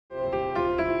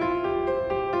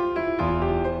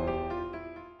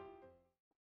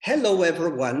Hello,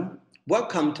 everyone.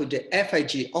 Welcome to the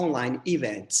FIG online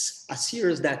events, a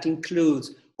series that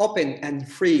includes open and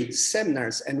free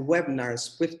seminars and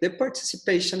webinars with the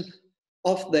participation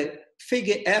of the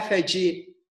FIG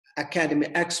Academy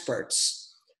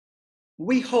experts.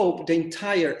 We hope the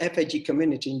entire FIG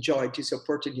community enjoyed this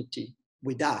opportunity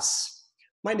with us.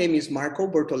 My name is Marco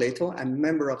Bortoleto. I'm a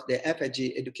member of the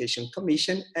FIG Education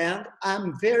Commission, and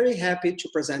I'm very happy to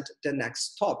present the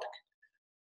next topic.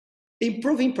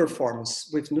 Improving performance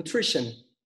with nutrition,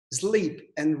 sleep,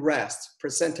 and rest,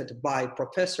 presented by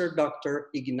Professor Dr.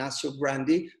 Ignacio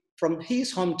Grandi from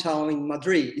his hometown in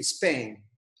Madrid, Spain.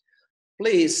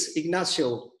 Please,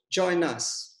 Ignacio, join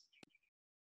us.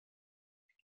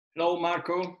 Hello,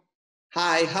 Marco.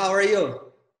 Hi, how are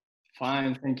you?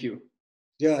 Fine, thank you.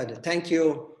 Good, thank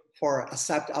you for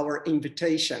accepting our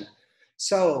invitation.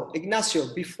 So,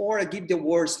 Ignacio, before I give the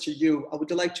words to you, I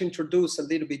would like to introduce a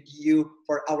little bit you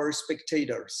for our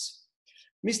spectators.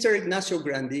 Mr. Ignacio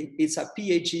Grandi is a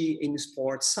PhD in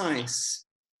sports science,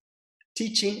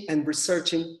 teaching and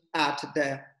researching at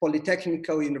the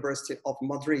Polytechnical University of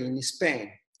Madrid in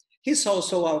Spain. He's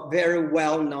also a very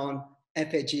well-known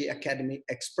FIG Academy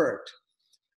expert.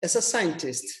 As a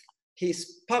scientist,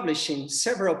 he's publishing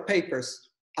several papers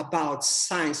about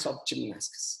science of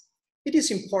gymnastics. It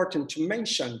is important to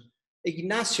mention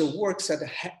Ignacio works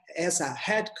as a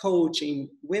head coach in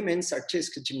women's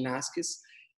artistic gymnastics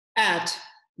at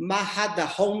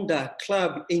Majadahonda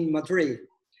Club in Madrid.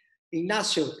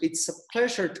 Ignacio, it's a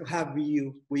pleasure to have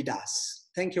you with us.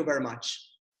 Thank you very much.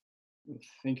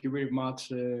 Thank you very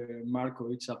much,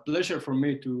 Marco. It's a pleasure for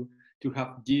me to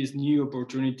have this new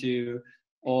opportunity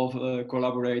of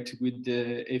collaborate with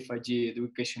the FIG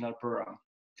educational program.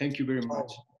 Thank you very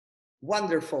much. Oh,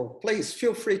 wonderful. Please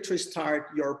feel free to start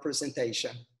your presentation.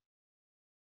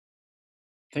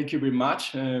 Thank you very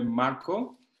much,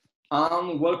 Marco.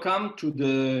 And welcome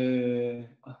to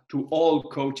all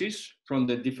coaches from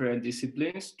the different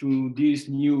disciplines to this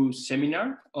new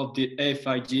seminar of the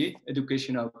FIG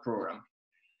educational program.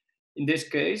 In this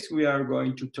case, we are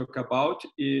going to talk about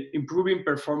improving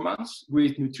performance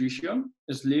with nutrition,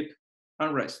 sleep,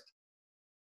 and rest.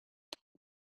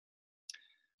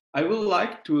 I would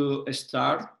like to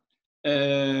start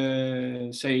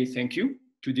say thank you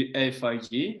to the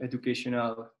FIG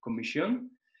Educational Commission,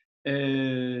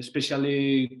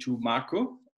 especially to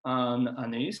Marco and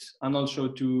Anis, and also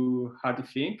to Hardy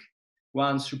Fink,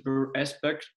 one super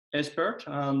expert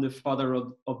and the father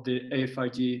of the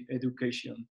FIG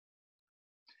education.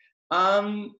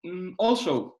 And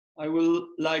also, I would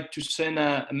like to send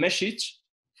a message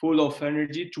full of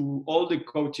energy to all the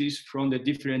coaches from the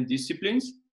different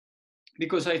disciplines,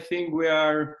 because I think we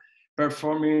are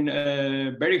performing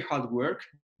very hard work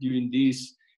during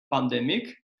this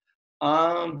pandemic,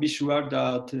 and be sure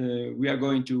that we are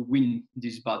going to win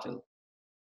this battle.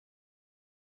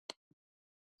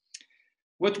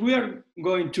 What we are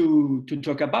going to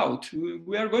talk about,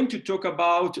 we are going to talk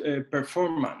about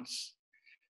performance.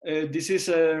 This is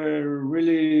a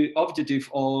really objective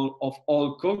of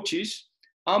all coaches,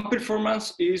 and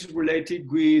performance is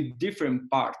related with different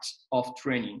parts of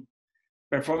training.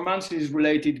 Performance is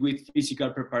related with physical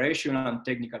preparation and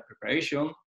technical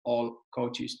preparation. All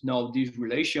coaches know this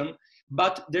relation,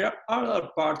 but there are other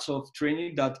parts of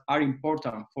training that are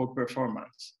important for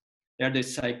performance. They are the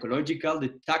psychological,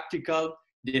 the tactical,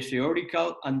 the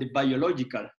theoretical, and the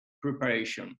biological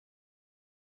preparation.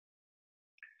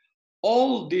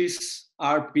 All these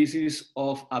are pieces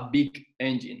of a big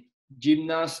engine.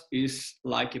 Gymnast is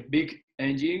like a big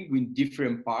engine with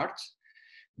different parts.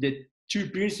 The two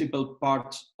principal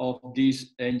parts of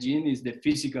this engine is the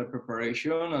physical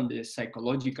preparation and the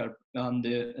psychological and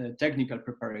the technical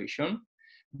preparation.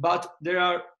 But there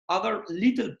are other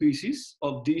little pieces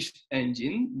of this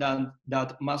engine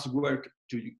that must work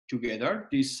together,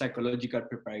 this psychological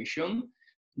preparation,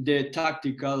 the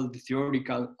tactical, the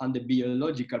theoretical, and the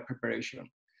biological preparation.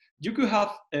 You could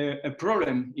have a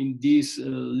problem in these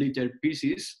little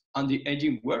pieces and the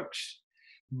engine works.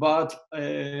 But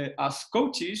as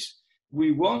coaches,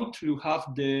 we want to have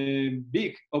the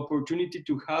big opportunity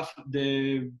to have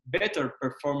the better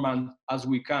performance as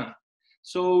we can.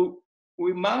 So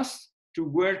we must to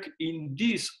work in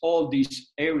all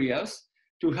these areas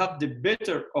to have the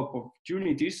better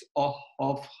opportunities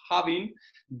of having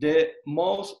the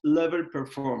most level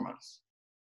performance.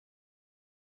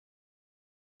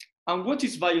 And what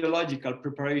is biological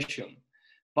preparation?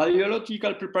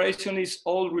 Biological preparation is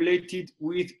all related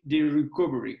with the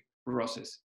recovery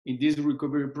process. In this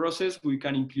recovery process, we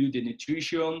can include the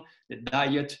nutrition, the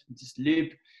diet, the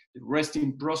sleep, the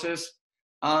resting process,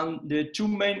 And the two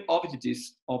main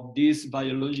objectives of this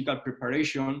biological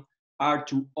preparation are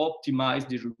to optimize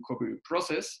the recovery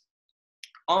process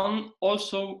and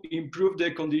also improve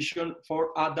the condition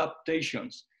for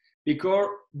adaptations,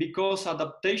 because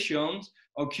adaptations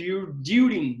occur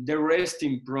during the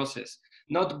resting process,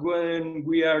 not when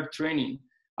we are training.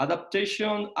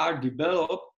 Adaptations are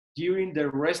developed during the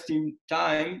resting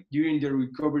time, during the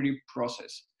recovery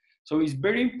process. So it's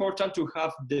very important to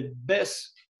have the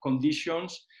best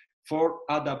conditions for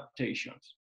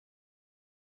adaptations.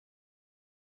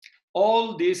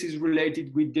 All this is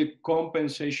related with the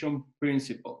compensation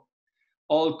principle.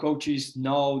 All coaches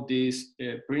know this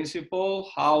principle,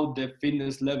 how the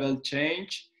fitness level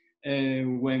change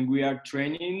when we are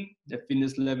training, the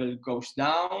fitness level goes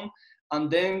down,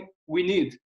 and then we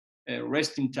need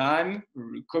resting time,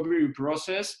 recovery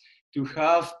process to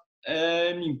have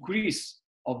an increase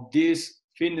of this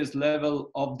fitness level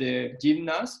of the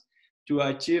gymnast to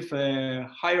achieve a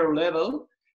higher level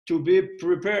to be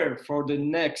prepared for the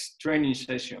next training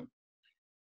session.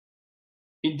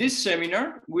 In this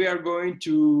seminar, we are going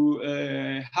to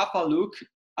have a look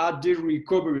at the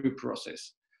recovery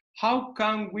process. How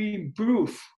can we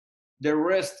improve the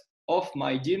rest of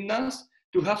my gymnasts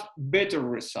to have better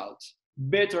results,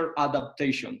 better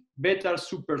adaptation, better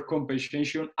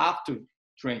supercompensation after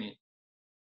training?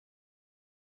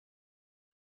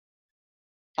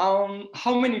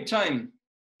 How many time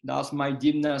does my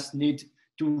gymnast need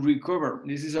to recover?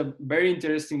 This is a very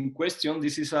interesting question.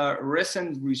 This is a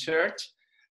recent research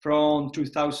from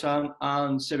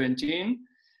 2017.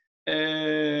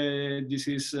 This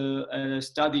is a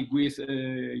study with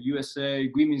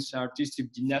USA women's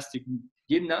artistic gymnastic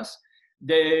gymnasts.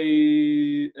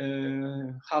 They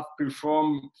have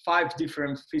performed 5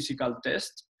 different physical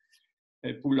tests,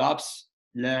 pull-ups,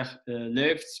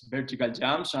 lifts, vertical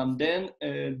jumps, and then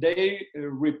they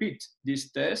repeat this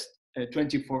test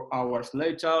 24 hours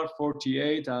later,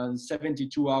 48 and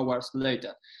 72 hours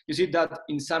later. You see that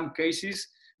in some cases,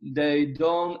 they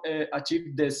don't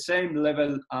achieve the same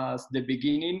level as the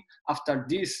beginning after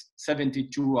these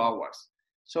 72 hours.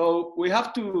 So we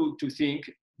have to think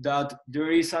that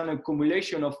there is an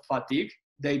accumulation of fatigue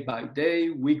day by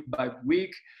day, week by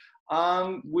week,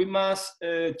 and we must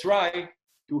try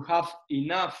to have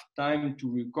enough time to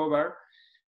recover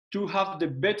to have the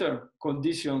better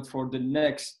condition for the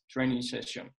next training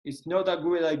session. It's not a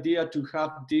good idea to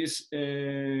have this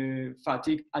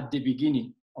fatigue at the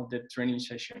beginning of the training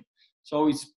session. So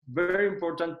it's very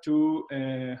important to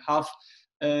have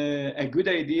a good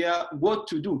idea what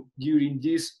to do during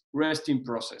this resting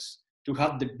process to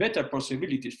have the better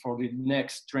possibilities for the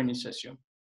next training session.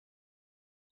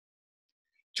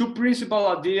 2 principal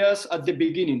ideas at the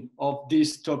beginning of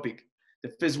this topic. The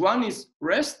first one is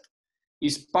rest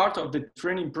is part of the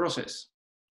training process.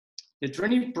 The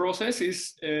training process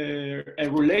is a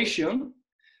relation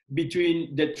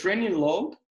between the training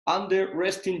load and the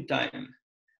resting time.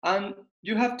 And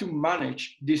you have to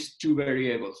manage these 2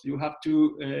 variables. You have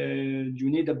to, you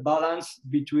need a balance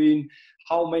between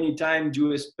how many time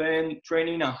you spend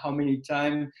training and how many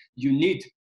time you need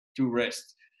to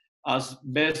rest. As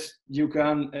best you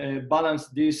can balance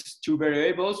these 2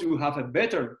 variables, you have a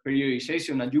better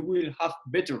periodization and you will have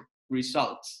better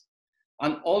results.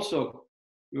 And also,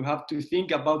 you have to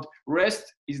think about rest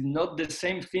is not the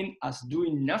same thing as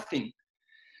doing nothing.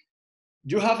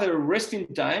 You have a resting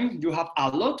time, you have a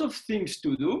lot of things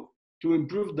to do to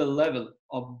improve the level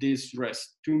of this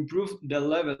rest, to improve the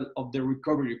level of the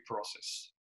recovery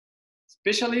process.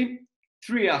 Especially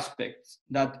 3 aspects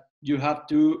that you have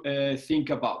to think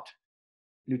about: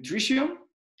 nutrition,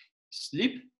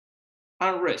 sleep,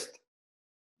 and rest.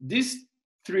 These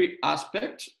 3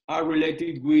 aspects are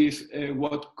related with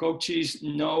what coaches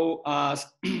know as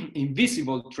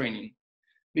invisible training.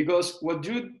 Because what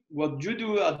you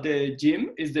do at the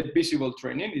gym is the visible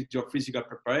training. It's your physical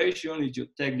preparation, it's your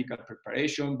technical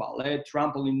preparation, ballet,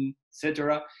 trampoline,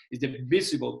 etc. It's the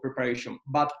visible preparation.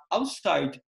 But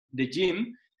outside the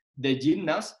gym, the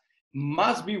gymnast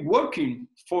must be working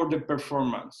for the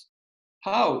performance.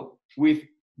 How? With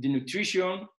the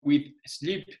nutrition, with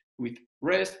sleep, with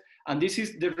rest. And this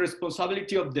is the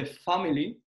responsibility of the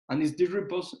family, and it's the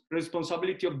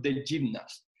responsibility of the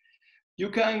gymnast. You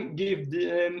can give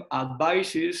them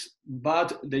advices,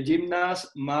 but the gymnast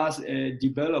must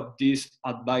develop these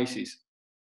advices.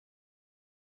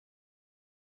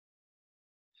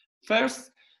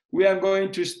 First, we are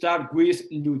going to start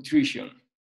with nutrition.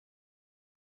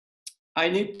 I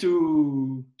need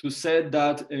to say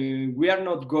that we are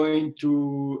not going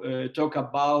to talk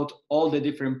about all the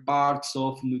different parts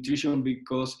of nutrition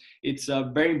because it's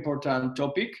a very important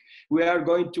topic. We are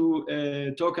going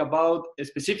to talk about a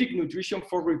specific nutrition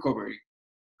for recovery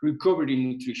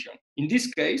nutrition. In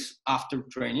this case, after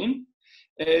training,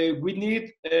 we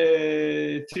need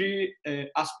three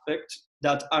aspects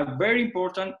that are very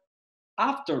important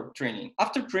after training.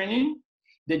 After training,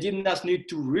 the gymnast need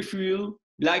to refuel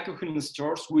glycogen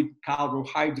stores with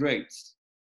carbohydrates.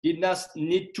 Gymnasts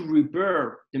need to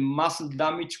repair the muscle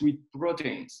damage with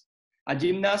proteins. A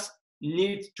gymnast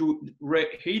needs to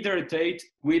rehydrate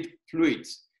with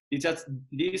fluids.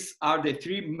 These are the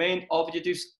three main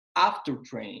objectives after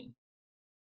training.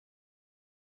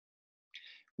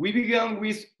 We began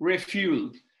with refuel.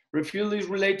 Refuel is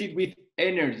related with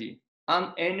energy, and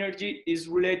energy is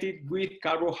related with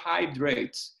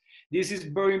carbohydrates. This is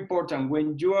very important.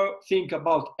 When you think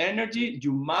about energy,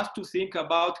 you must think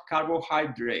about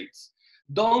carbohydrates.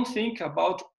 Don't think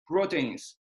about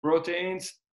proteins.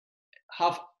 Proteins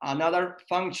have another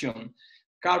function.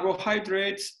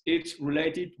 Carbohydrates, it's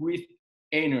related with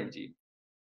energy.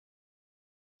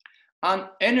 And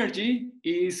energy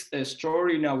is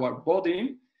stored in our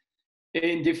body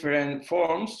in different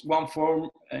forms. One form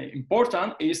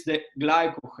important is the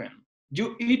glycogen.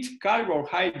 You eat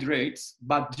carbohydrates,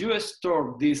 but you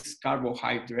store these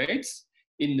carbohydrates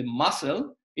in the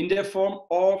muscle in the form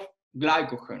of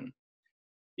glycogen.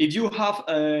 If you have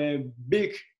a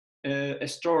big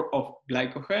store of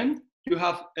glycogen, you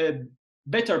have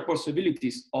better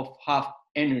possibilities of have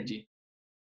energy.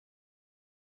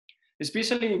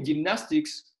 Especially in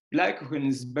gymnastics, glycogen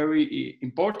is very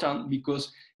important because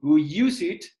we use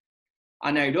it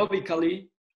anaerobically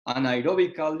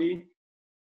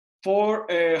for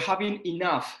having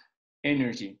enough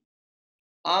energy.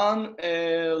 And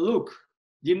look,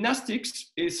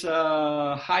 gymnastics is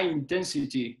a high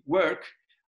intensity work,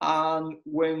 and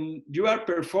when you are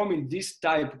performing this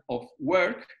type of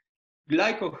work,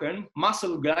 glycogen,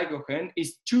 muscle glycogen,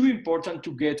 is too important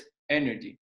to get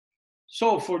energy.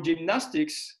 So for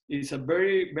gymnastics, it's a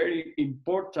very, very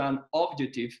important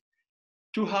objective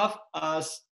to have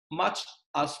as much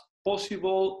as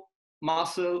possible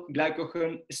muscle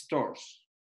glycogen stores.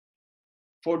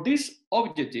 For this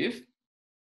objective,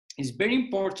 it's very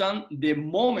important the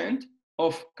moment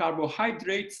of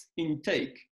carbohydrates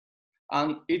intake.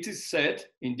 And it is said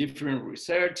in different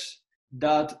research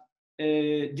that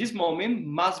this moment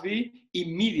must be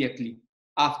immediately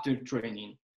after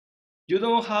training. You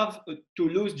don't have to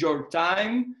lose your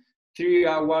time 3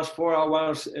 hours, 4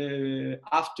 hours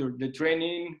after the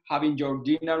training, having your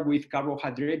dinner with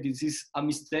carbohydrates. This is a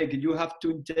mistake. You have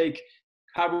to take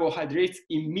carbohydrates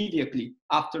immediately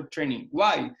after training.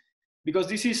 Why? Because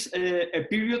this is a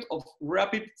period of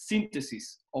rapid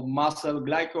synthesis of muscle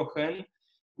glycogen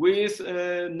with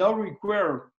no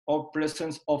requirement or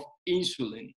presence of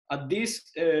insulin. And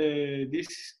this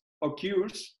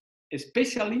occurs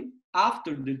especially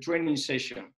after the training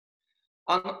session.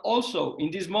 And also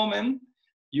in this moment,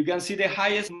 you can see the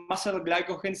highest muscle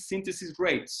glycogen synthesis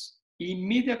rates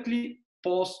immediately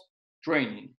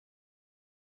post-training.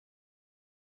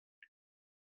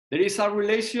 There is a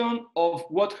relation of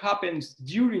what happens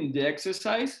during the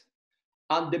exercise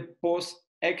and the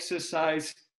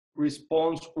post-exercise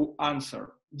response or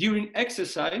answer. During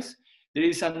exercise, there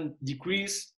is a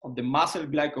decrease of the muscle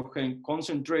glycogen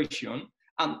concentration,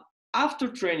 and after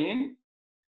training,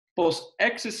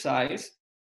 post-exercise,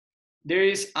 there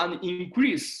is an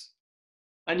increase,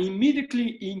 an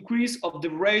immediately increase of the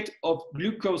rate of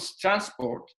glucose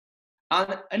transport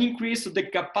and an increase of the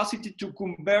capacity to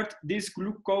convert this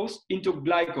glucose into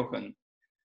glycogen.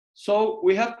 So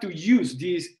we have to use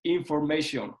this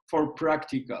information for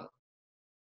practical.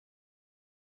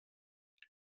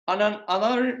 And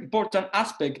another important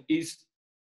aspect is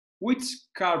which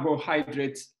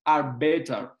carbohydrates are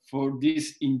better for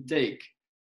this intake.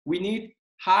 We need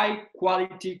high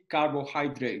quality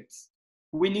carbohydrates.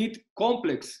 We need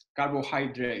complex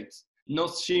carbohydrates,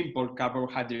 not simple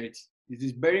carbohydrates. This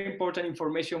is very important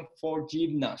information for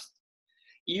gymnasts.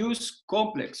 Use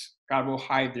complex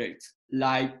carbohydrates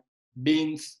like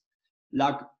beans,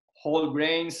 like whole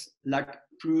grains, like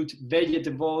fruit,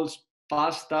 vegetables,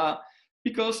 pasta,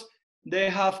 because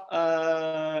they have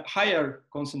a higher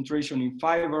concentration in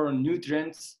fiber and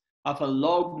nutrients, have a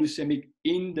low glycemic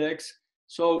index.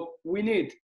 So we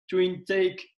need to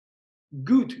intake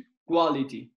good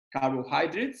quality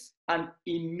carbohydrates and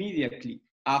immediately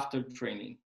after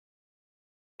training.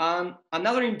 And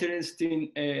another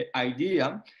interesting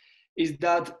idea is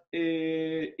that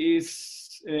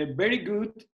it's very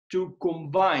good to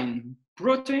combine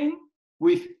protein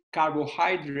with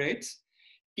carbohydrates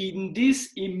in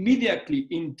this immediately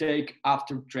intake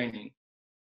after training,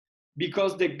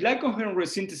 because the glycogen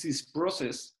resynthesis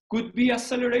process could be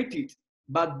accelerated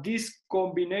by this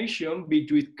combination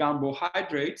between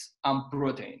carbohydrates and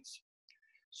proteins.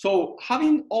 So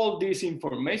having all this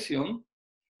information,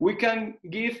 we can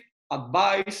give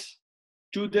advice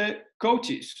to the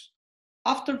coaches.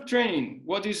 After training,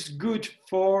 what is good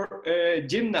for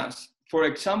gymnasts? For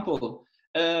example,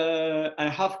 I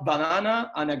have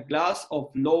banana and a glass of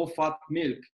low-fat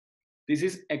milk. This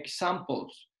is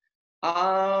examples.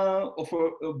 Of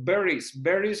berries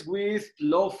with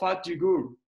low-fat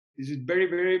yogurt. This is very,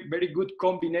 very, very good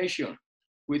combination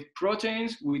with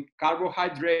proteins, with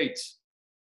carbohydrates,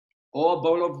 or a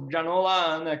bowl of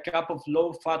granola and a cup of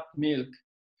low-fat milk,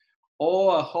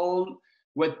 or a whole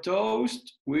wheat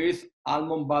toast with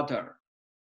almond butter.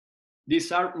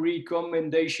 These are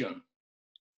recommendations.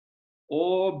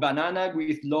 Or banana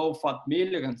with low-fat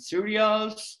milk and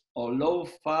cereals, or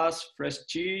low-fat fresh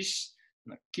cheese,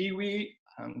 kiwi,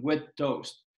 and wheat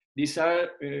toast. These are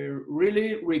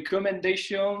really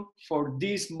recommendations for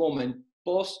this moment,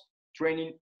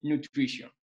 post-training nutrition.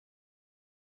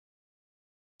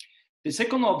 The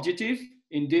second objective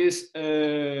in this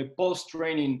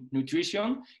post-training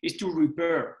nutrition is to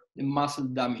repair the muscle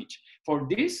damage. For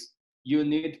this, you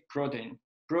need protein.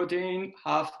 Protein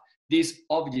have this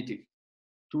objective,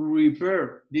 to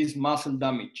repair this muscle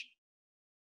damage.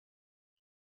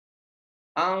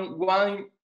 And one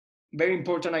very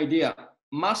important idea,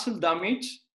 muscle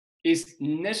damage is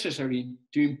necessary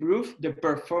to improve the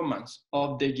performance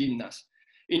of the gymnast.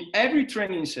 In every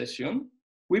training session,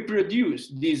 we produce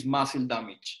this muscle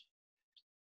damage.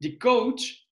 The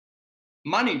coach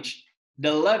manages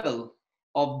the level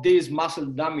of this muscle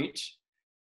damage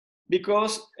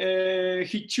because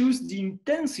he chooses the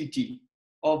intensity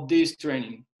of this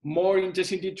training. More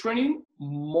intensity training,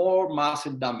 more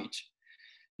muscle damage.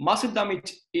 Muscle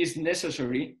damage is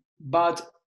necessary,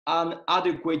 but an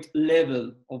adequate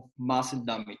level of muscle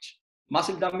damage.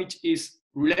 Muscle damage is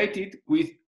related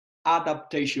with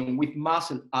adaptation, with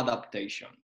muscle adaptation.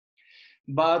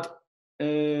 But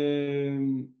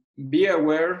be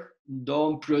aware,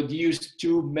 don't produce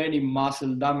too many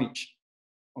muscle damage.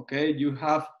 Okay, you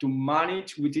have to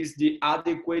manage what is the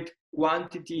adequate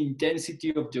quantity,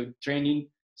 intensity of the training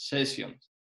sessions.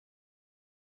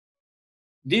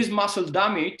 This muscle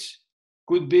damage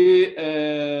could be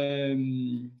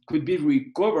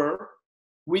recovered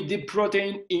with the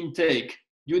protein intake.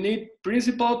 You need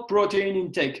principal protein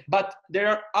intake, but there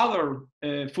are other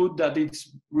food that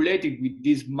is related with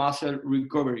this muscle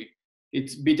recovery.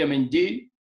 It's vitamin D,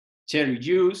 cherry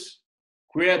juice,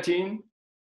 creatine,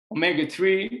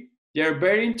 omega-3. They are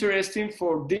very interesting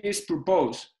for this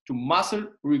purpose, to muscle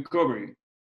recovery.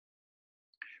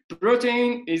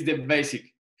 Protein is the basic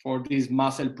for this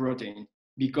muscle protein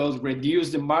because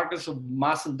reduce the markers of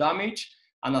muscle damage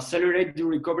and accelerate the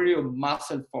recovery of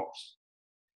muscle force.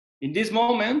 In this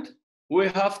moment, we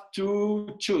have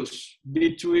to choose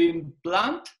between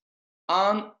plant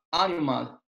and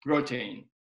animal protein.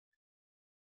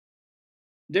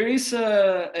 There is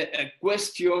a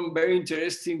question very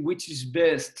interesting, which is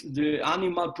best, the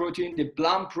animal protein, the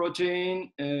plant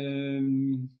protein?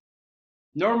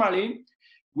 Normally,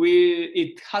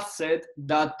 it has said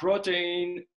that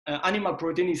protein, animal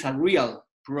protein is a real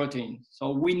protein,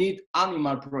 so we need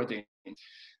animal protein.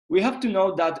 We have to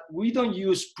know that we don't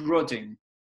use protein.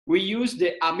 We use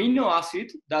the amino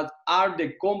acid that are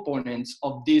the components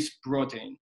of this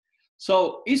protein.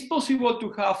 So is possible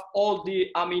to have all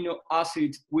the amino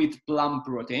acids with plant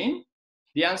protein?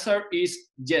 The answer is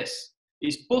yes.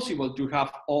 It's possible to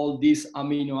have all these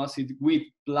amino acids with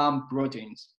plant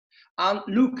proteins. And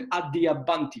look at the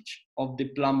advantage of the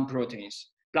plant proteins.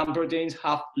 Plant proteins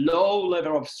have low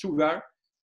level of sugar.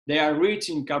 They are rich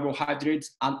in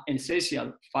carbohydrates and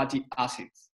essential fatty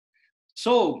acids.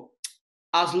 So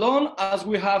as long as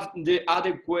we have the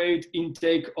adequate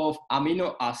intake of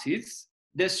amino acids,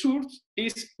 the source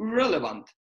is relevant.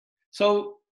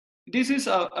 So this is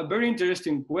a very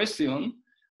interesting question,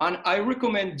 and I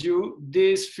recommend you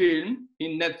this film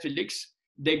in Netflix,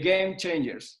 The Game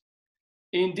Changers.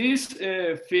 In this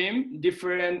film,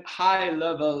 different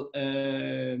high-level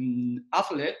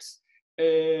athletes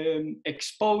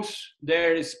expose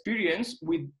their experience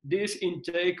with this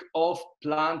intake of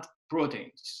plant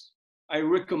proteins. I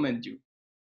recommend you.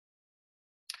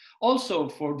 Also,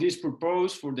 for this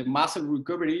purpose, for the muscle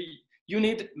recovery, you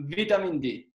need vitamin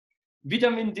D.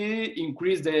 Vitamin D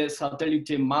increases the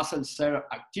satellite muscle cell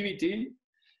activity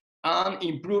and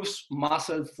improves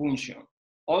muscle function.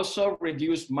 Also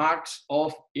reduce marks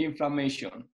of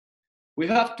inflammation. we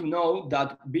have to know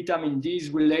that vitamin D is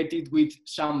related with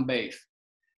sunbathe.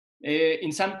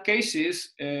 In some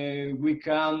cases, we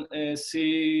can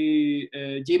see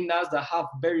gymnasts that have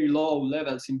very low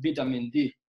levels in vitamin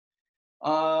D.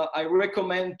 I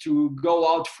recommend to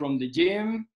go out from the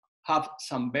gym, have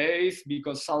some bath,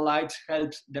 because sunlight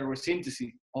helps the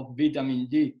resynthesis of vitamin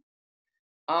D.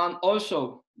 And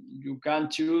also, you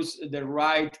can choose the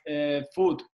right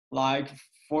food, like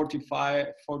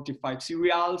fortified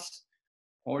cereals,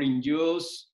 orange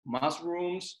juice,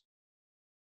 mushrooms,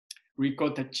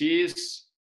 ricotta cheese,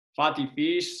 fatty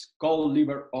fish, cod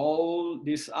liver oil.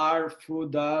 These are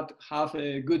food that have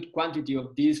a good quantity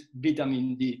of this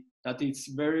vitamin D. That is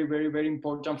very, very, very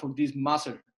important for this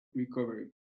muscle recovery.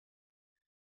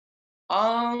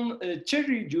 And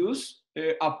cherry juice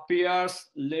appears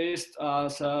listed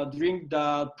as a drink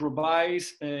that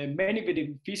provides many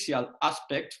beneficial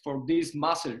aspects for this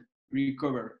muscle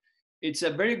recovery. It's a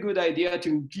very good idea to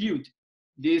include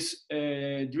this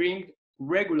drink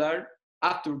regular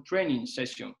after training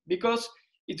session, because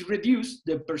it reduces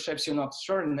the perception of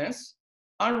soreness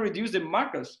and reduces the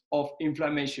markers of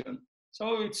inflammation.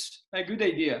 So it's a good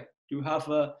idea to have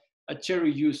a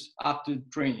cherry juice after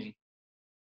training.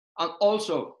 And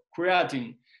also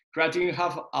creatine. Creatine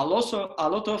have a lot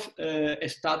of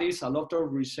studies, a lot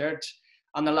of research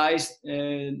analyzed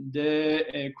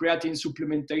the creatine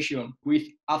supplementation with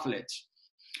athletes.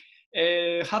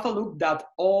 Have a look that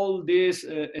all these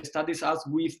studies are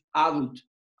with adult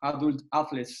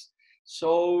athletes.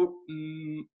 So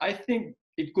I think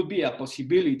it could be a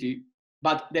possibility,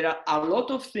 but there are a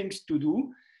lot of things to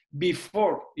do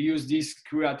before you use this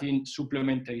creatine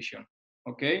supplementation.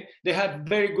 Okay, they have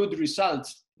very good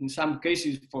results in some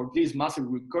cases for this muscle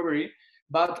recovery,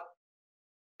 but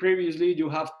previously you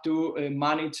have to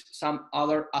manage some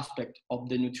other aspect of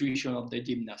the nutrition of the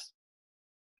gymnast.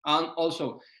 And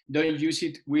also, don't use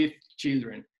it with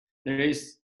children. There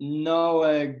is no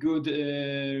good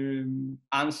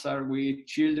answer with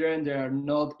children. There are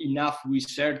not enough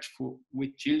research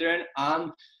with children,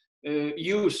 and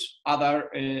use other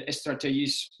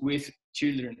strategies with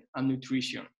children and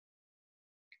nutrition.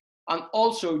 And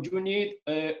also, you need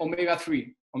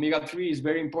omega-3. Omega-3 is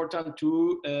very important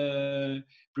to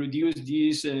produce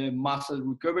this muscle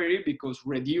recovery, because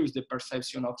reduce the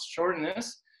perception of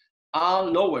soreness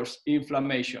and lowers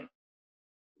inflammation.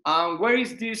 And where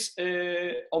is this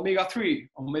omega-3?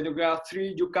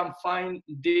 Omega-3, you can find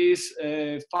this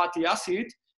fatty acid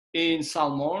in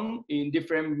salmon, in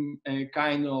different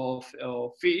kind of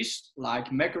fish,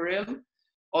 like mackerel,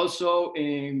 also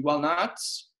in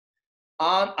walnuts.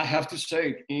 And I have to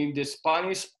say, in the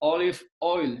Spanish, olive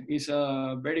oil is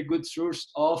a very good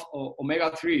source of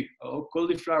omega-3,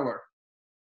 cauliflower.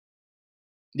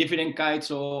 Different kinds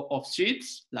of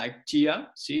seeds, like chia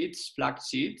seeds,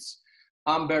 flax seeds,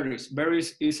 and berries.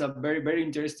 Berries is a very, very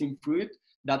interesting fruit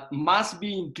that must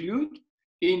be included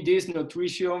in this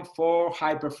nutrition for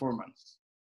high performance.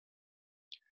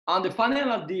 And the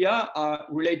final idea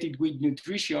related with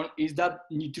nutrition is that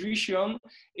nutrition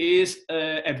is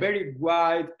a very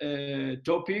wide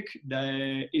topic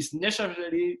that is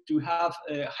necessary to have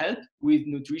help with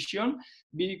nutrition,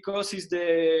 because it's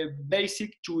the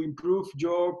basic to improve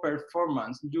your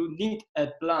performance. You need a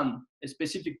plan, a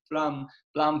specific plan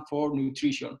for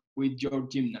nutrition with your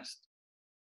gymnast.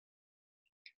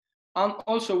 And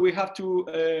also we have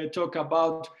to talk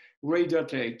about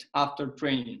rehydrate after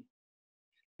training,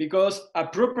 because a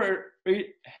proper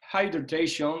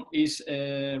hydration is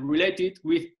related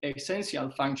with essential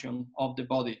function of the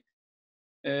body.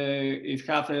 It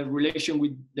has a relation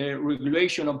with the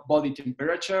regulation of body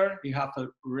temperature. It has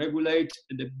to regulate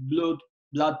the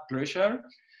blood pressure,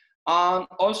 and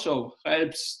also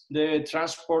helps the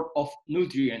transport of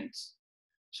nutrients.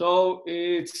 So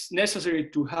it's necessary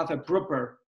to have a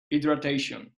proper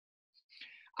hydration.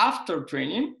 After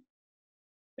training,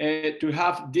 to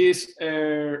have this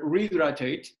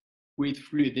rehydrate with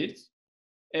fluids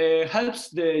helps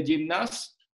the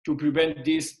gymnast to prevent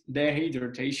this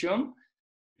dehydration,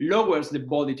 lowers the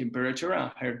body temperature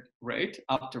and heart rate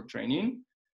after training,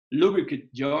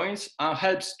 lubricate joints, and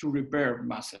helps to repair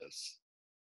muscles.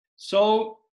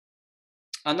 So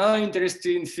another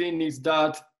interesting thing is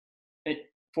that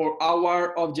for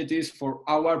our objectives, for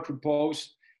our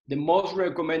purpose, the most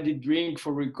recommended drink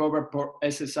for recovery for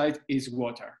exercise is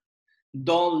water.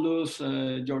 Don't lose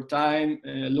your time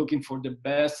looking for the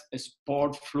best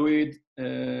sport fluid.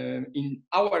 In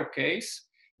our case,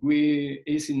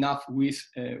 is enough with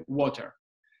water.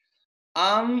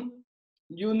 And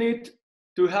you need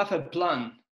to have a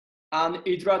plan, an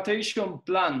hydration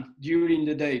plan during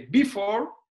the day,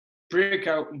 before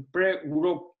pre-workout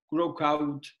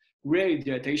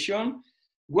rehydration,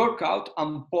 workout,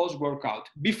 and post-workout.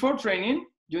 Before training,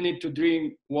 you need to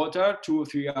drink water 2 or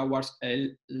 3 hours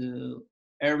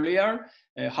earlier,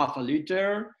 half a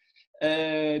liter,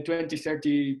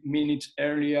 20-30 minutes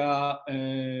earlier,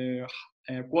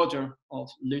 a quarter of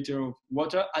liter of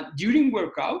water. And during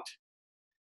workout,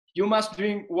 you must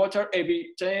drink water every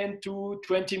 10 to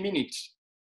 20 minutes.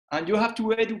 And you have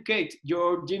to educate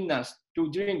your gymnast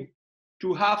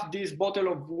to have this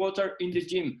bottle of water in the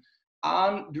gym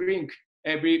and drink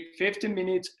every 15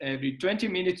 minutes, every 20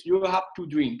 minutes, you have to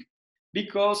drink,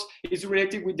 because it's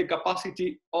related with the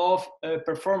capacity of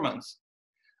performance.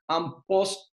 And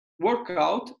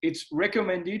post-workout, it's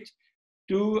recommended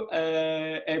to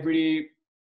every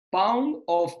pound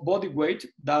of body weight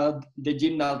that the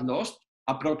gymnast lost,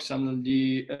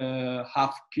 approximately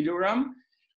half kilogram,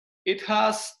 it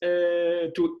has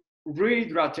to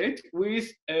rehydrate it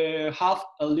with half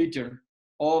a liter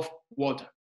of water.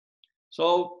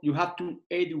 So you have to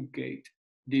educate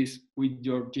this with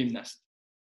your gymnast.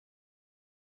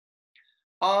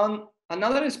 And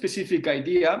another specific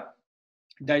idea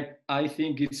that I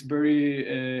think is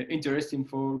very interesting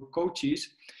for coaches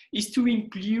is to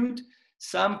include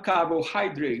some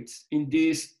carbohydrates in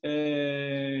this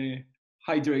hydration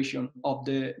of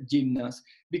the gymnast.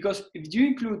 Because if you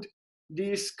include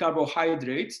these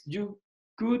carbohydrates, you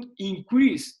could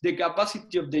increase the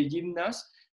capacity of the gymnast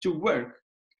to work.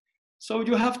 So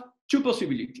you have two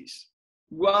possibilities.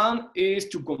 One is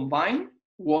to combine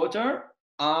water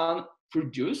and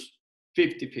fruit juice,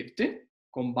 50-50,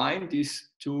 combine these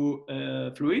two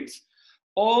fluids,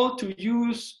 or to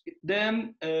use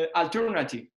them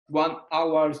alternative. 1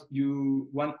 hour you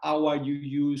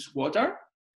use water,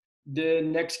 the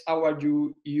next hour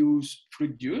you use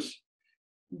fruit juice.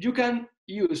 You can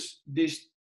use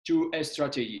these two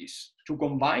strategies to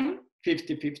combine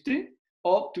 50-50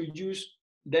 or to use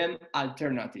them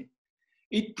alternative.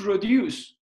 It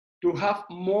produces to have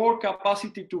more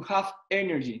capacity to have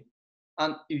energy.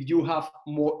 And if you have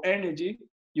more energy,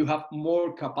 you have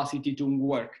more capacity to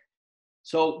work.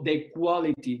 So the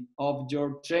quality of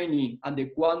your training and the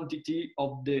quantity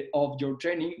of your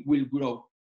training will grow.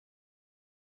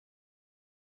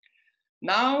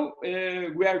 Now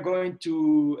we are going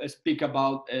to speak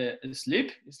about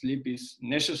sleep. Sleep is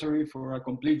necessary for a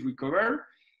complete recovery.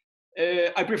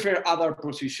 I prefer other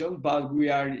positions, but we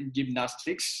are in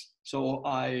gymnastics, so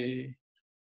I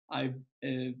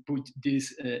put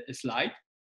this slide.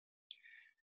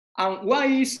 And why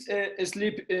is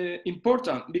sleep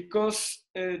important? Because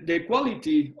the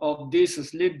quality of this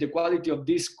sleep, the quality of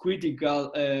these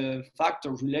critical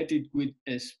factors related with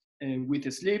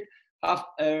sleep, have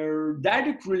a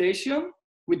direct relation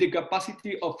with the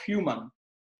capacity of human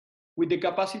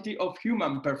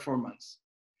performance.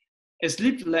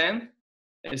 Sleep length,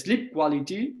 sleep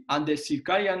quality, and the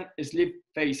circadian sleep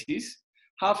phases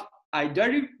have a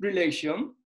direct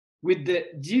relation with the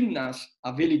gymnast's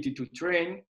ability to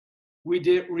train, with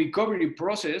the recovery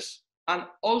process, and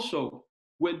also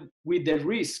with the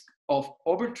risk of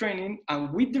overtraining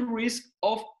and with the risk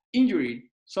of injury.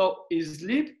 So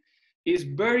sleep is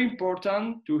very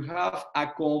important to have a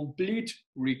complete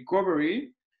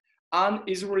recovery, and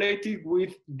is related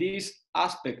with this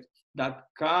aspect that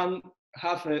can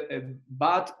have a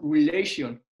bad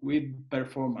relation with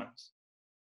performance.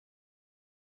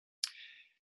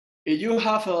 If you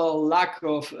have a lack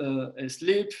of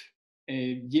sleep,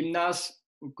 gymnasts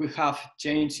could have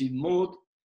change in mood,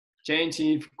 change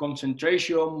in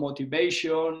concentration,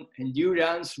 motivation,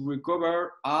 endurance,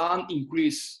 recover, and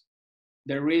increase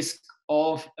the risk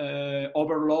of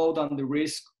overload and the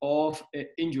risk of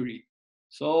injury.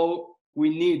 So we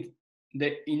need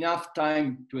enough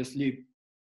time to sleep.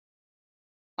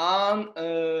 And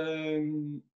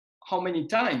how many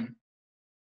time?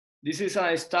 This is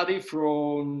a study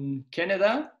from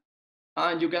Canada,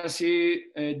 and you can see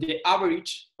the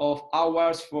average of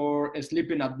hours for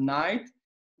sleeping at night.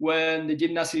 When the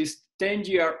gymnast is 10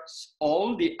 years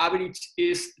old, the average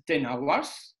is 10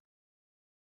 hours.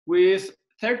 With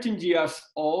 13 years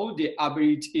old, the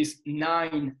average is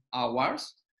 9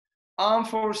 hours. And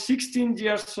for 16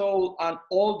 years old and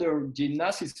older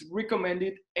gymnasts, it's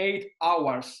recommended 8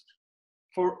 hours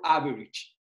for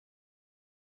average.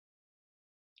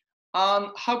 And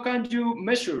how can you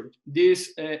measure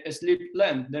this sleep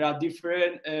length? There are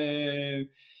different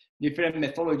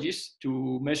methodologies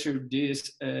to measure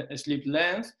this sleep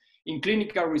length. In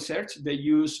clinical research, they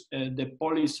use the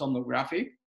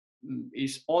polysomnography.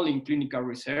 It's all in clinical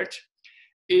research.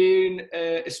 In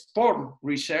sport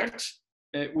research,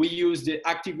 we use the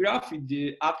Actigraph,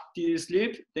 the Active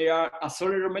Sleep. They are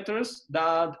accelerometers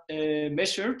that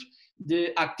measure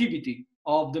the activity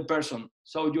of the person.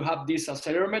 So you have this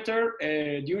accelerometer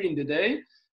during the day,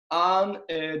 and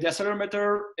the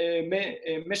accelerometer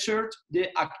measured the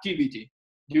activity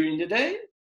during the day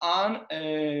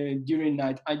and during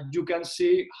night. And you can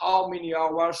see how many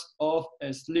hours of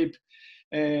sleep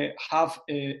have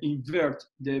invert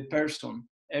the person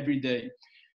every day.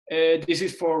 This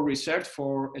is for research,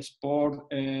 for sport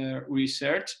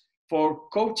research. For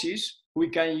coaches, we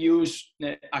can use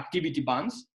activity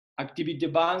bands. Activity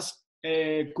bands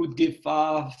could give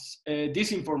us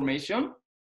this information,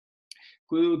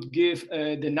 could give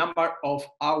the number of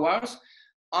hours,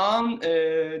 and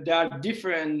there are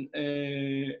different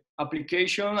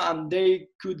applications, and they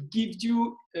could give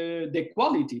you the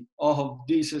quality of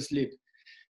this sleep.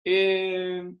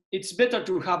 It's better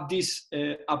to have this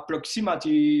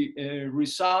approximately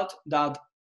result than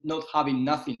not having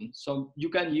nothing. So you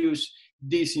can use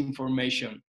this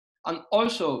information. And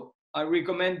also, I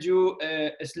recommend you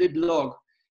a sleep log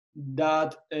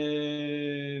that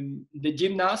the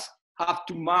gymnasts have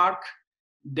to mark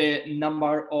the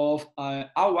number of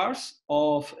hours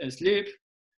of sleep.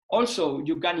 Also,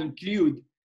 you can include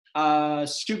a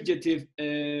subjective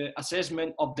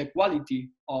assessment of the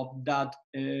quality of that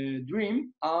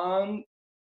dream, and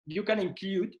you can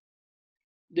include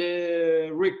the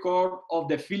record of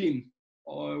the feeling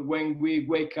when we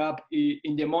wake up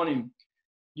in the morning.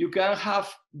 You can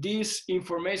have this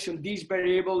information. This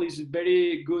variable is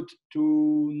very good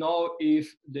to know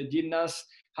if the gymnasts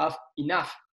have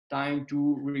enough time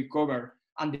to recover,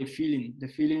 and the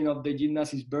feeling of the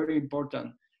gymnast is very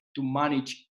important to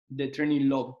manage the training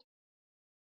load.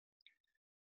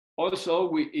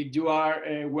 Also, if you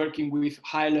are working with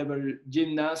high-level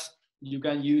gymnasts, you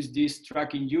can use these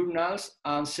tracking journals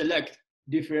and select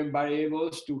different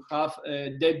variables to have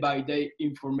day-by-day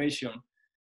information.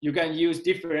 You can use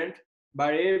different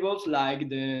variables like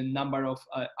the number of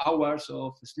hours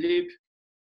of sleep,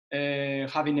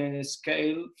 having a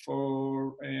scale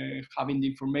for having the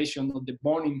information of the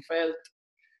morning felt,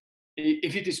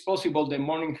 if it is possible, the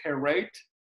morning heart rate.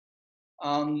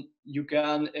 You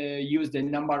can use the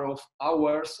number of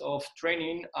hours of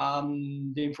training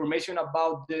and the information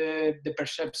about the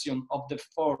perception of the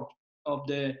effort of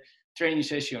the training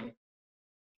session.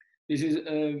 This is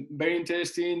very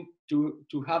interesting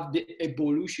to have the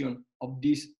evolution of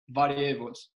these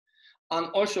variables. And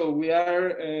also we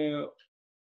are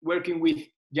working with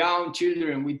young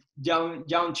children. With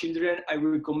young children, I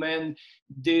recommend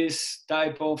this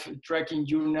type of tracking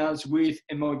journals with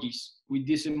emojis. With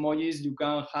these emojis, you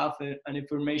can have an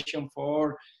information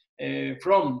for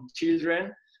from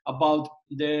children about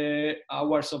the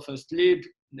hours of sleep,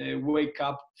 the wake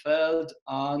up felt,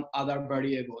 and other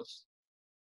variables.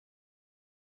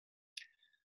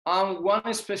 And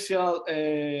one special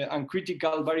and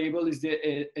critical variable is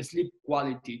the sleep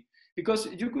quality, because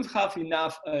you could have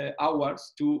enough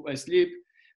hours to sleep,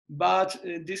 but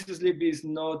this sleep is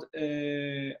not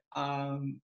as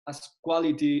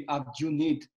quality as you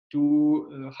need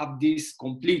to have this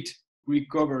complete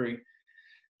recovery,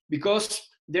 because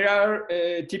there are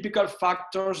typical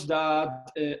factors that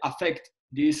affect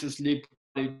this sleep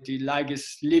quality, like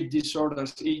sleep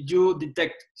disorders. If you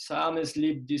detect some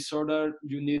sleep disorder,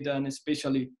 you need an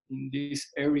specialist in this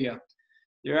area.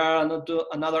 There are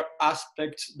another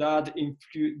aspects that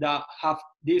have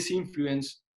this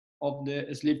influence of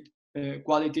the sleep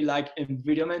quality, like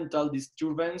environmental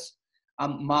disturbance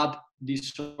and mood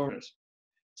disorders.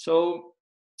 So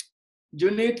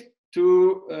you need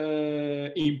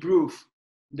to improve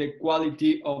the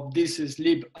quality of this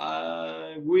sleep.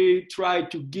 We try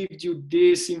to give you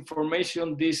this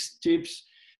information, these tips,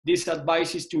 these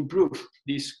advices to improve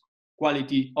this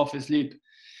quality of sleep.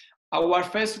 Our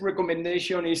first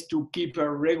recommendation is to keep a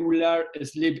regular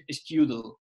sleep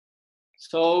schedule.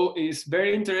 So it's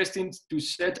very interesting to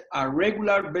set a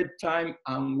regular bedtime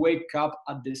and wake up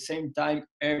at the same time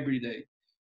every day.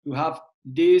 To have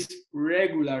these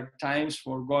regular times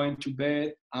for going to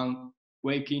bed and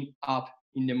waking up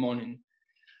in the morning.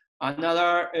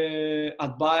 Another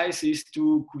advice is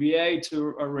to create a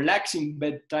relaxing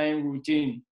bedtime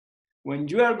routine. When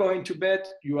you are going to bed,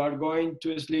 you are going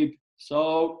to sleep.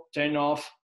 So turn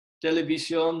off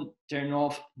television, turn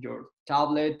off your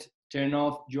tablet, turn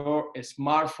off your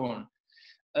smartphone,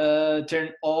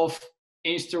 turn off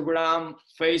Instagram,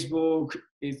 Facebook.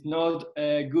 It's not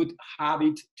a good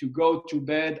habit to go to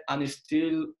bed and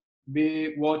still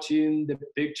be watching the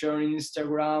picture on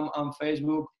Instagram and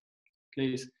Facebook.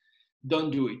 Please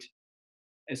don't do it.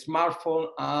 A smartphone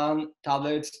and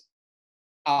tablets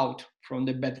out from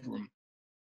the bedroom.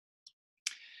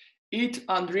 Eat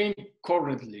and drink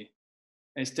correctly.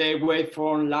 Stay away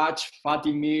from large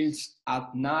fatty meals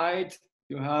at night.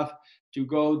 You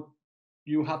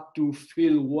have to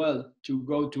feel well to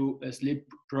go to sleep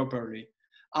properly.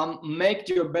 Make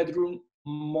your bedroom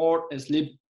more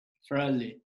sleep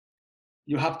friendly.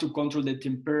 You have to control the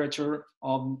temperature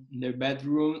of the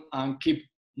bedroom and keep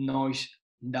noise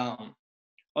down.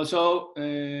 Also,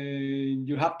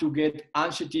 you have to get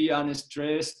anxiety and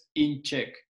stress in check.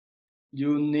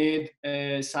 You need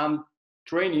some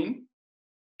training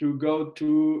to go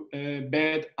to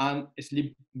bed and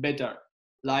sleep better,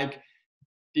 like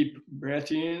deep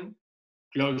breathing,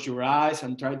 close your eyes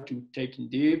and try to take in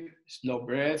deep, slow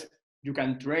breath. You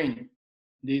can train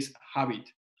this habit.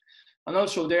 And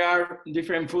also there are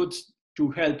different foods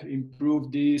to help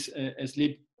improve this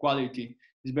sleep quality.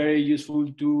 It's very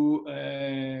useful to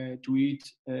eat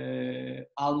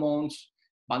almonds,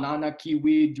 banana,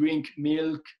 kiwi, drink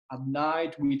milk at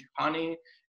night with honey.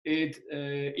 It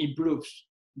improves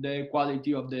the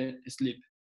quality of the sleep.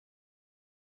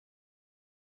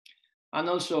 And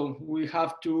also we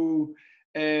have to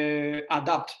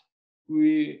adapt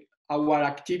our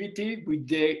activity with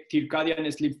the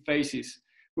circadian sleep phases.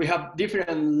 We have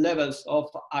different levels of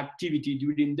activity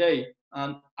during the day,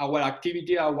 and our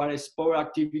activity, our sport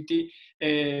activity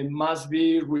must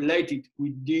be related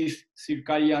with these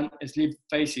circadian sleep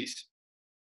phases.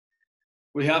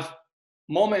 We have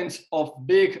moments of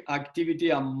big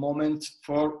activity and moments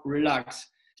for relax,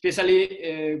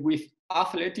 especially with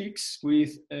athletics,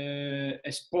 with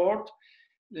sport.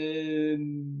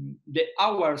 The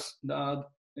hours that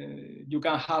you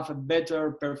can have a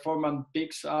better performance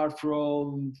peaks are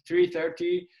from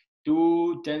 3:30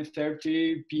 to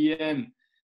 10:30 p.m.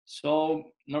 So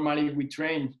normally we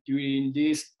train during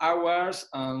these hours,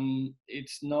 and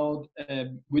it's not a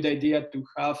good idea to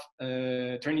have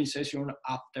a training session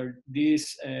after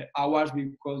these hours,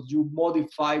 because you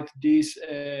modify this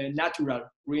natural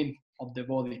rhythm of the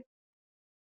body.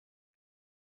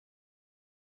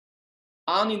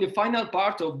 And in the final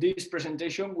part of this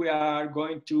presentation, we are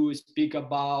going to speak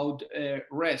about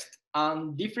rest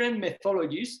and different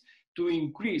methodologies to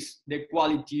increase the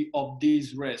quality of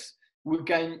this rest. We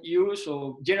can use,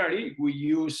 or generally we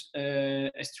use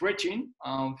stretching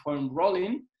and foam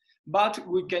rolling, but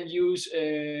we can use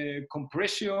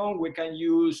compression, we can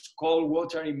use cold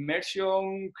water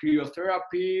immersion,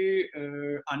 cryotherapy,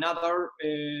 and other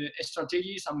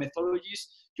strategies and methodologies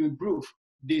to improve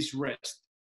this rest.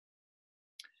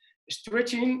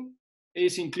 Stretching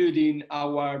is included in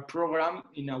our program,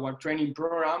 in our training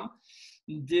program.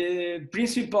 The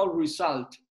principal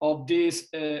result of this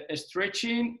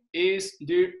stretching is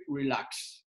the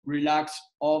relax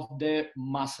of the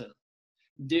muscle.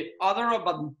 The other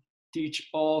advantage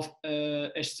of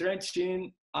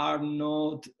stretching are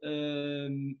not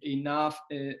enough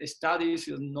studies,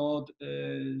 not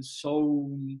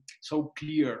so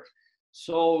clear.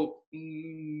 So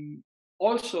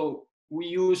also we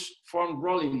use foam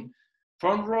rolling.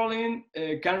 Foam rolling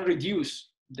can reduce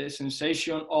the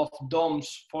sensation of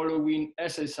DOMS following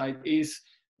exercise. Is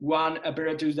one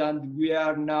apparatus that we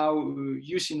are now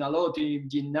using a lot in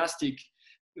gymnastics.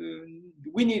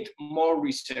 We need more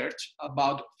research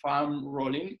about foam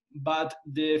rolling, but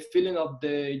the feeling of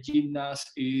the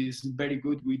gymnast is very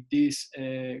good with this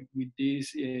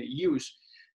use.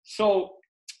 So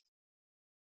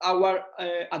our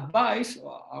advice,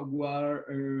 our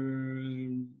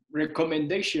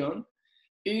recommendation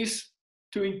is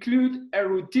to include a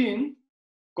routine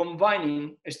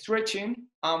combining stretching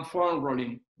and foam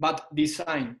rolling, but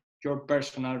design your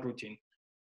personal routine,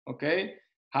 okay?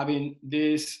 Having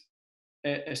this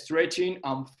stretching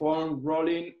and foam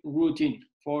rolling routine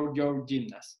for your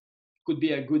gymnast could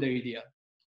be a good idea.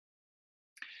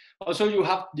 Also, you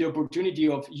have the opportunity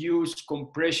of use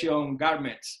compression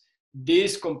garments.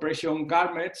 These compression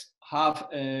garments have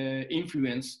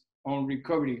influence on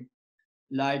recovery,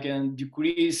 like a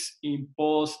decrease in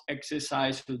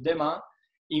post-exercise edema,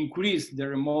 increase the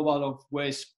removal of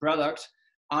waste products,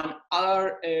 and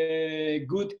other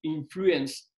good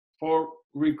influence for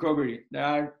recovery. There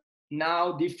are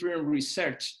now different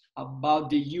research about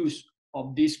the use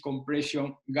of these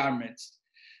compression garments.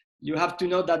 You have to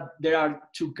know that there are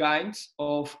two kinds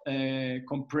of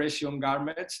compression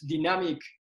garments, dynamic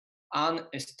and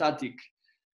static.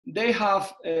 They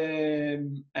have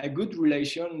a good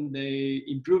relation. They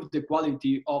improve the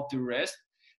quality of the rest.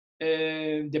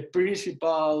 The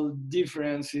principal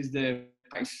difference is the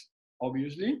price,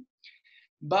 obviously,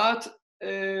 but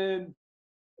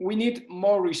we need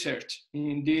more research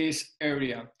in this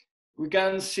area. We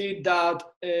can see that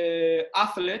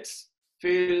athletes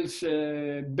feels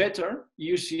better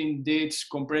using this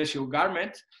compression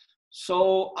garment,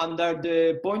 So under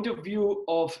the point of view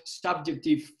of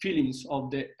subjective feelings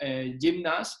of the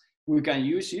gymnast, we can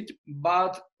use it,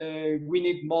 but we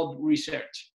need more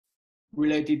research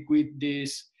related with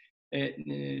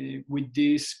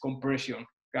these compression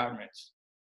garments.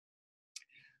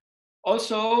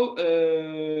 Also,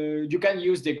 you can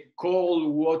use the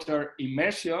cold water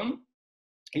immersion.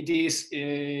 It is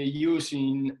used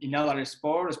in other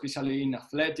sports, especially in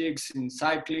athletics, in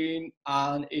cycling,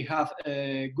 and it has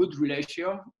a good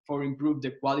relation for improve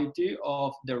the quality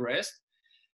of the rest.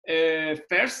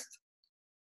 First,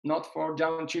 not for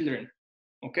young children,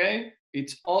 okay?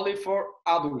 It's only for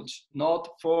adults, not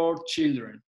for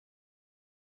children.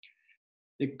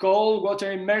 The cold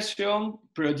water immersion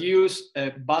produces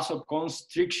a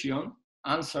vasoconstriction,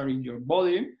 answering your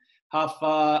body, have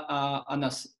an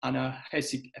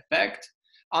analgesic effect,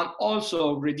 and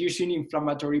also reducing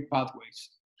inflammatory pathways.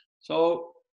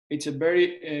 So it's a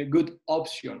very good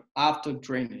option after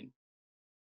training.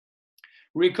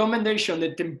 Recommendation: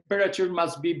 the temperature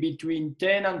must be between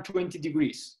 10 and 20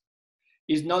 degrees.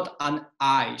 It's not an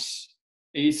ice,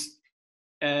 it's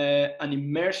an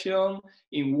immersion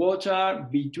in water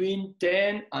between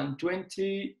 10 and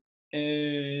 20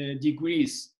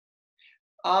 degrees.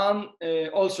 And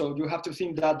also you have to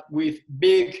think that with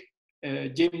big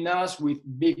gymnasts, with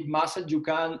big muscle, you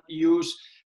can use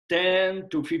 10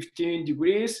 to 15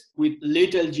 degrees. With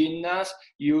little gymnasts,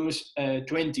 use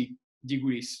 20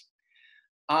 degrees.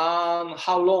 And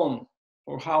how long?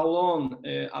 For how long?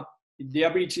 The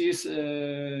average is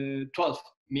 12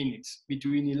 minutes,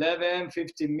 between 11,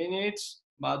 15 minutes,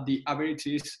 but the average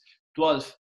is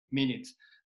 12 minutes.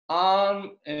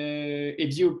 And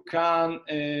if you can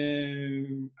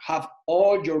have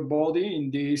all your body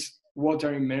in this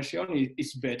water immersion,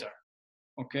 it's better,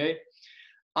 okay?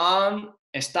 And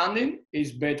standing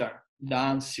is better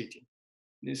than sitting.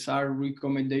 These are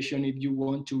recommendations if you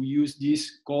want to use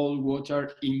this cold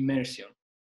water immersion.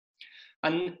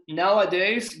 And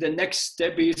nowadays, the next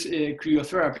step is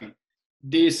cryotherapy.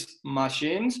 These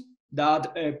machines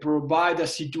that provide a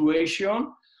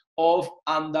situation of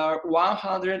under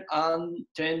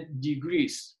 110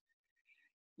 degrees.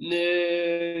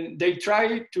 They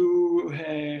try to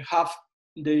have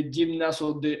the gymnast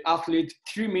or the athlete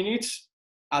 3 minutes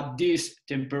at this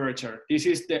temperature. This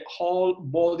is the whole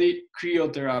body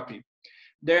cryotherapy.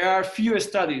 There are few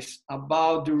studies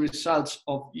about the results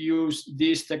of use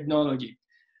this technology,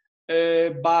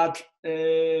 but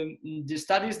the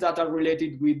studies that are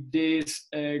related with this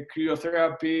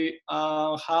cryotherapy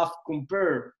have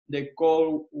compared the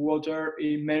cold water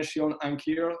immersion and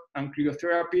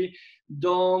cryotherapy.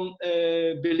 Don't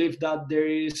believe that there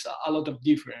is a lot of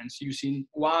difference using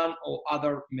one or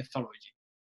other methodology.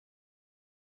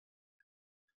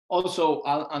 Also,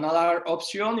 another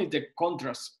option is the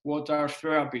contrast water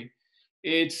therapy.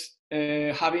 It's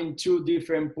having 2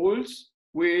 different pools,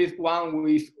 with one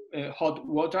with hot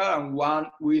water and one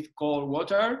with cold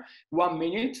water, 1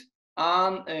 minute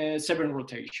and 7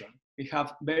 rotation. We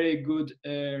have very good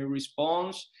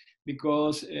response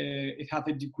because it has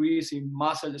a decrease in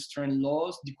muscle strength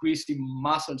loss, decrease in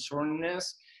muscle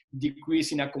soreness,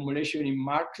 decrease in accumulation in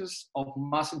markers of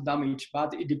muscle damage,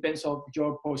 but it depends on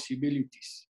your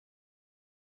possibilities.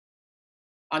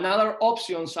 Another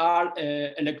options are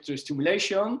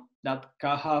electrostimulation that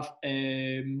can have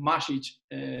a massage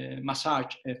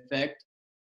effect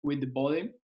with the body,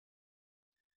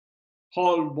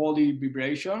 whole body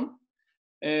vibration.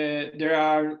 There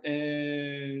are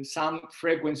some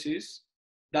frequencies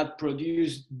that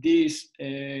produce this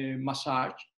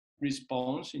massage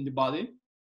response in the body.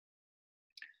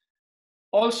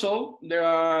 Also, there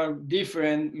are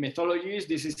different methodologies.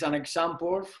 This is an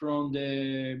example from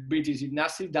the British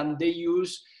Gymnastics, that they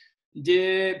use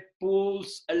the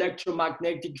pulse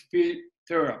electromagnetic field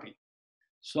therapy.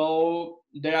 So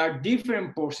there are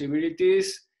different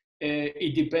possibilities.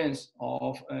 It depends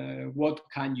of what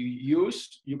can you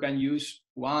use. You can use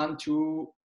 1, 2,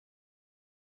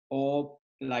 or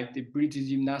like the British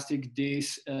Gymnastics,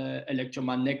 this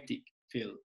electromagnetic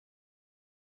field.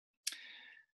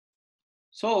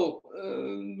 So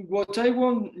what I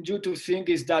want you to think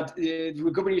is that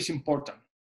recovery is important.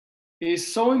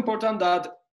 It's so important that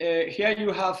here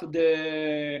you have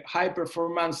the High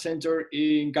Performance Center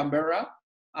in Canberra,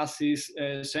 as is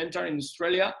a center in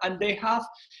Australia, and they have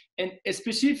a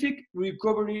specific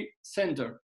recovery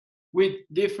center with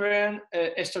different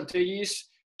strategies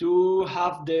to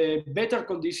have the better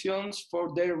conditions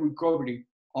for the recovery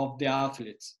of the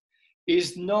athletes.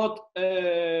 It's not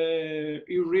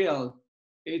irreal.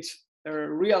 It's a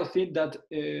real thing that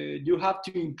you have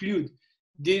to include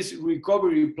this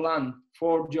recovery plan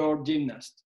for your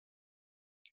gymnast.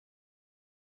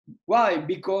 Why?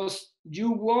 Because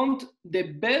you want the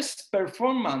best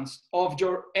performance of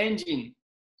your engine.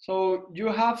 So you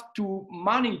have to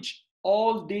manage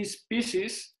all these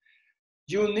pieces.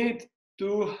 You need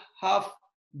to have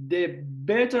the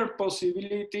better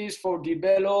possibilities for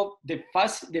develop the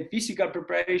physical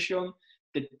preparation,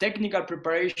 the technical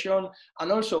preparation,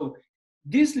 and also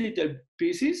these little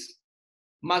pieces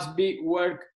must be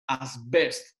worked as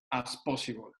best as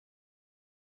possible.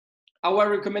 Our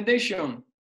recommendation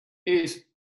is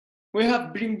we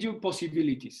have bring you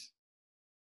possibilities.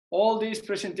 All these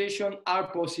presentations are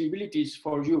possibilities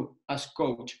for you as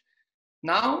coach.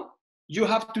 Now you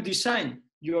have to design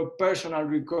your personal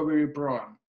recovery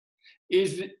program.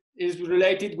 Is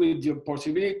related with your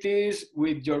possibilities,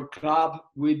 with your club,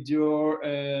 with your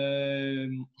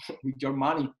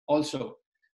money also.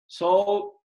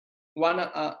 So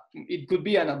it could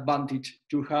be an advantage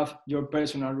to have your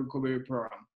personal recovery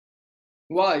program.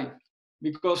 Why?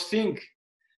 Because think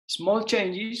small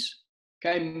changes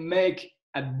can make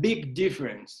a big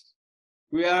difference.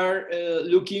 We are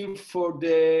looking for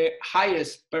the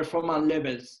highest performance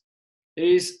levels. There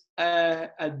is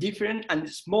a different and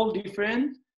small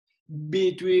difference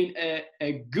between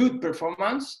a good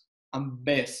performance and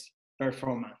best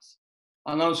performance.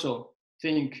 And also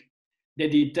think the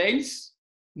details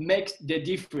make the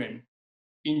difference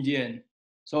in the end.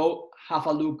 So have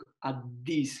a look at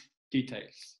these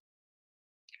details.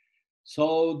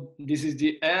 So this is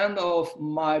the end of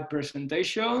my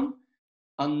presentation.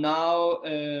 And now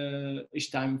it's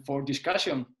time for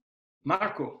discussion.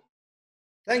 Marco.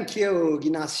 Thank you,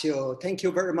 Ignacio. Thank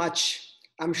you very much.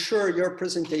 I'm sure your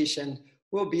presentation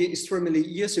will be extremely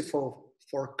useful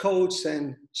for coaches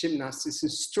and gymnastics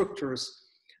instructors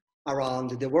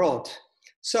around the world.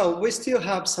 So we still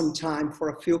have some time for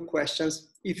a few questions,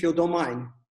 if you don't mind.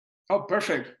 Oh,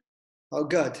 perfect. Oh,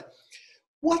 good.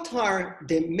 What are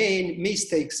the main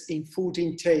mistakes in food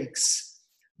intakes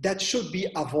that should be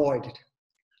avoided?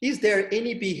 Is there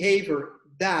any behavior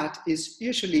that is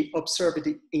usually observed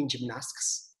in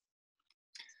gymnastics?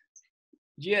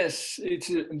 Yes, it's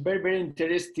a very, very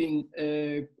interesting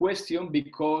question,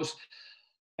 because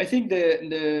I think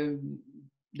the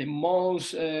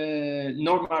most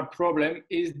normal problem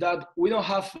is that we don't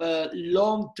have a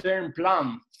long-term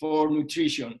plan for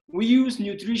nutrition. We use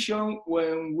nutrition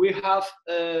when we have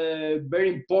very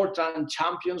important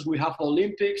champions, we have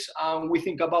Olympics, and we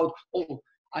think about, oh,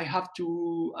 I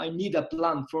need a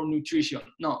plan for nutrition.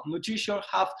 No, nutrition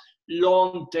have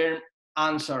long-term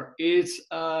answer. It's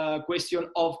a question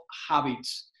of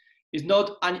habits. It's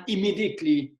not an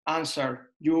immediately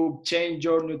answer. You change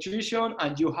your nutrition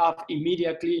and you have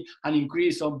immediately an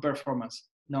increase on performance.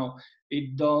 No,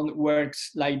 it don't work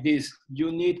like this.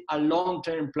 You need a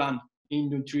long-term plan in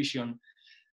nutrition.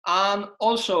 And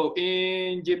also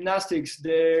in gymnastics,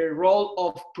 the role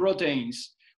of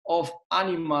proteins, of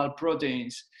animal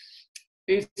proteins,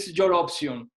 it's your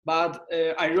option, but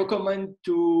I recommend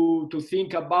to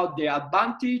think about the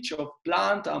advantage of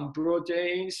plant and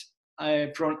proteins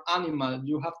from animal.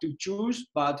 You have to choose,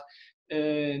 but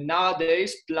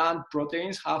nowadays plant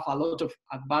proteins have a lot of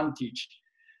advantage.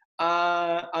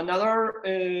 Another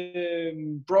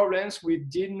problems with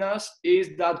gymnasts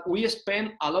is that we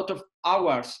spend a lot of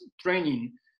hours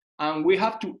training, and we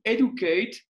have to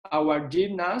educate our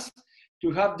gymnasts to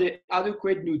have the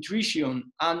adequate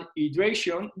nutrition and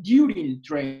hydration during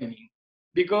training,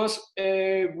 because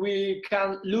we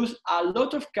can lose a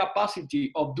lot of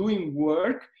capacity of doing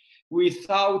work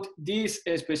without this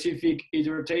specific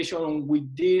hydration,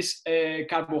 with this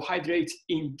carbohydrates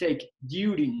intake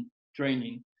during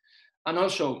training. And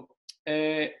also,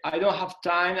 I don't have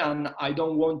time, and I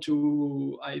don't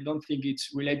think it's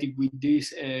related with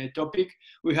this topic.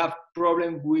 We have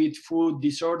problems with food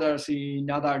disorders in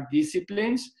other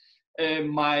disciplines.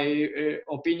 My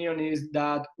opinion is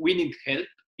that we need help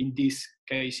in these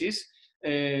cases.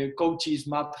 Coaches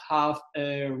must have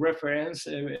reference,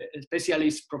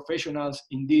 specialist professionals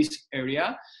in this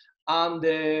area. And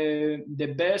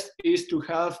the best is to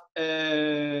have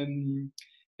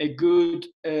a good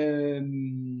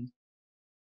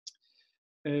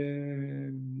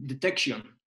detection.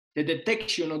 The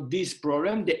detection of this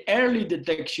problem, the early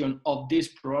detection of this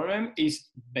problem is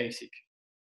basic.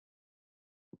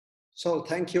 So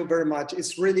thank you very much.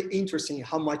 It's really interesting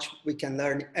how much we can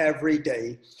learn every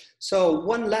day. So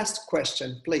one last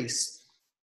question, please.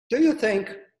 Do you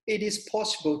think it is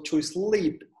possible to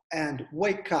sleep and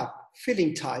wake up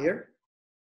feeling tired?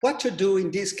 What to do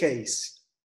in this case?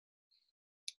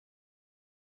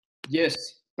 Yes,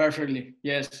 perfectly.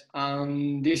 Yes,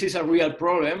 this is a real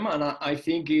problem, and I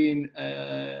think in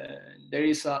there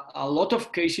is a lot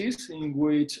of cases in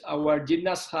which our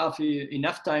gymnasts have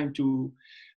enough time to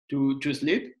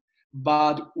sleep,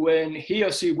 but when he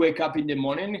or she wake up in the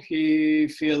morning, he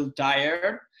feel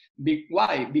tired.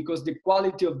 Why? Because the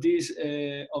quality of this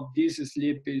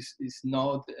sleep is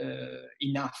not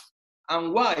enough.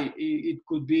 And why it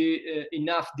could be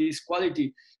enough, this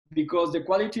quality? Because the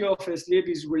quality of sleep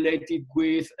is related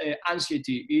with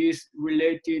anxiety, is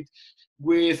related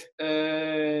with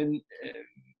the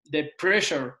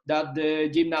pressure that the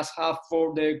gymnasts have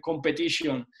for the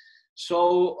competition.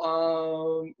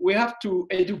 So we have to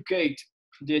educate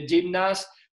the gymnasts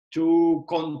to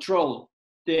control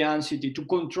the anxiety, to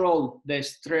control the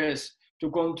stress, to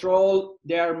control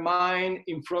their mind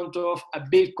in front of a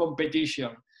big competition.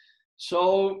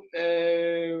 So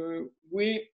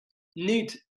we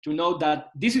need to know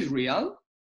that this is real.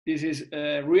 This is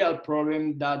a real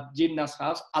problem that gymnasts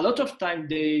have. A lot of time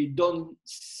they don't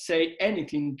say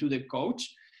anything to the coach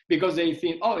because they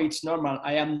think, oh, it's normal.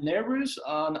 I am nervous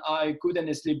and I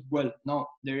couldn't sleep well. No,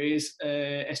 there is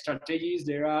strategies,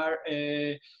 there are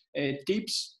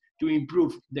tips to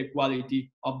improve the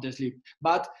quality of the sleep.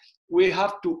 But we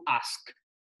have to ask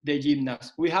the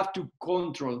gymnast. We have to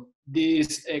control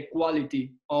this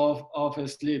quality of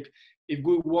sleep if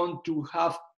we want to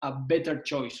have a better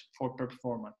choice for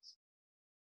performance.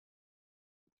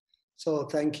 So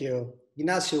thank you.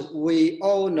 Ignacio, we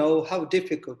all know how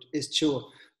difficult it is to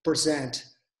present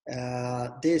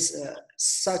these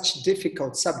such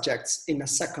difficult subjects in a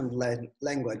second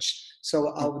language. So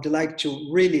I would like to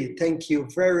really thank you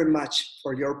very much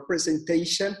for your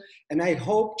presentation, and I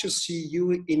hope to see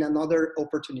you in another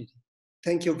opportunity.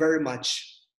 Thank you very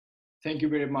much. Thank you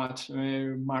very much,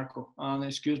 Marco. And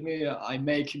excuse me, I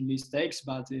make mistakes,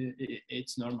 but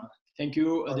it's normal. Thank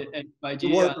you.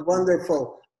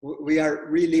 Wonderful. We are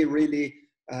really, really,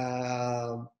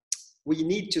 we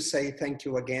need to say thank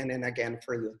you again and again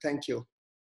for you. Thank you.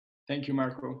 Thank you,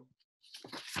 Marco.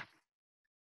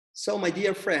 So, my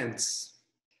dear friends,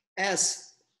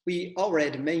 as we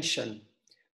already mentioned,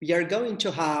 we are going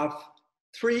to have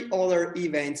 3 other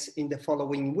events in the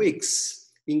following weeks,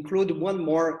 include one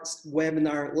more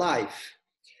webinar live.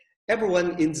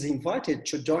 Everyone is invited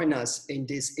to join us in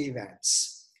these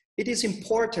events. It is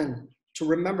important to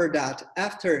remember that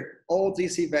after all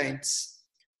these events,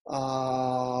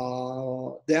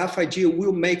 the FIG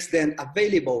will make them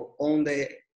available on the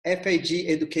FIG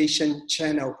Education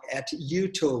channel at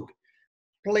YouTube.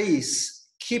 Please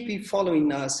keep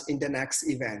following us in the next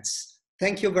events.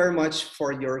 Thank you very much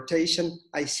for your attention.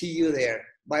 I see you there.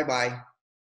 Bye-bye.